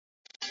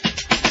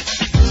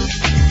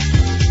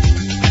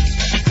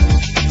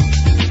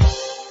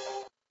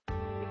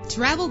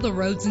Travel the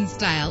roads in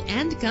style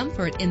and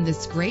comfort in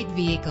this great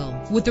vehicle.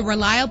 With a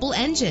reliable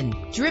engine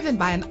driven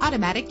by an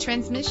automatic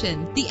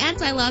transmission, the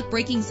anti-lock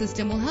braking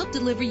system will help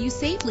deliver you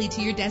safely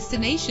to your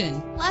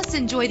destination. Plus,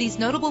 enjoy these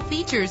notable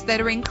features that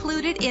are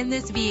included in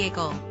this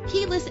vehicle: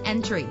 keyless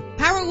entry,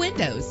 power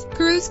windows,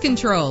 cruise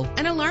control,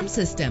 an alarm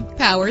system,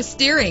 power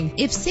steering.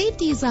 If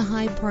safety is a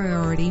high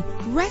priority,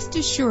 rest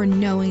assured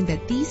knowing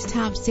that these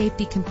top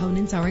safety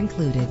components are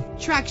included: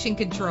 traction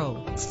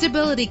control,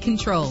 stability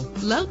control,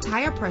 low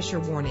tire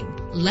pressure warning.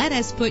 Let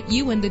us put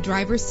you in the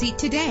driver's seat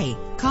today.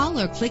 Call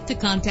or click to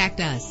contact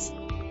us.